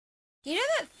You know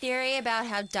that theory about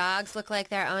how dogs look like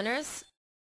their owners?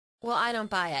 Well, I don't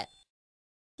buy it.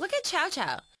 Look at Chow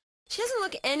Chow. She doesn't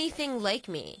look anything like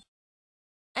me.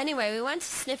 Anyway, we went to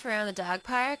sniff around the dog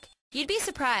park. You'd be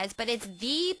surprised, but it's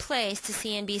the place to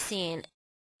see and be seen.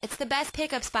 It's the best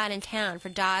pickup spot in town for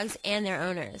dogs and their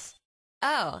owners.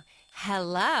 Oh,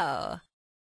 hello.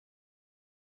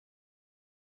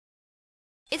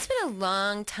 It's been a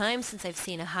long time since I've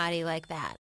seen a hottie like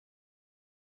that.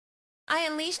 I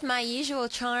unleashed my usual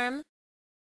charm.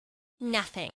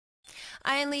 Nothing.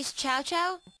 I unleashed Chow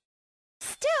Chow.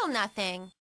 Still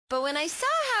nothing. But when I saw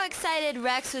how excited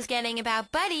Rex was getting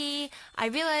about Buddy, I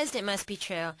realized it must be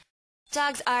true.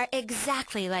 Dogs are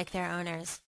exactly like their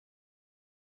owners.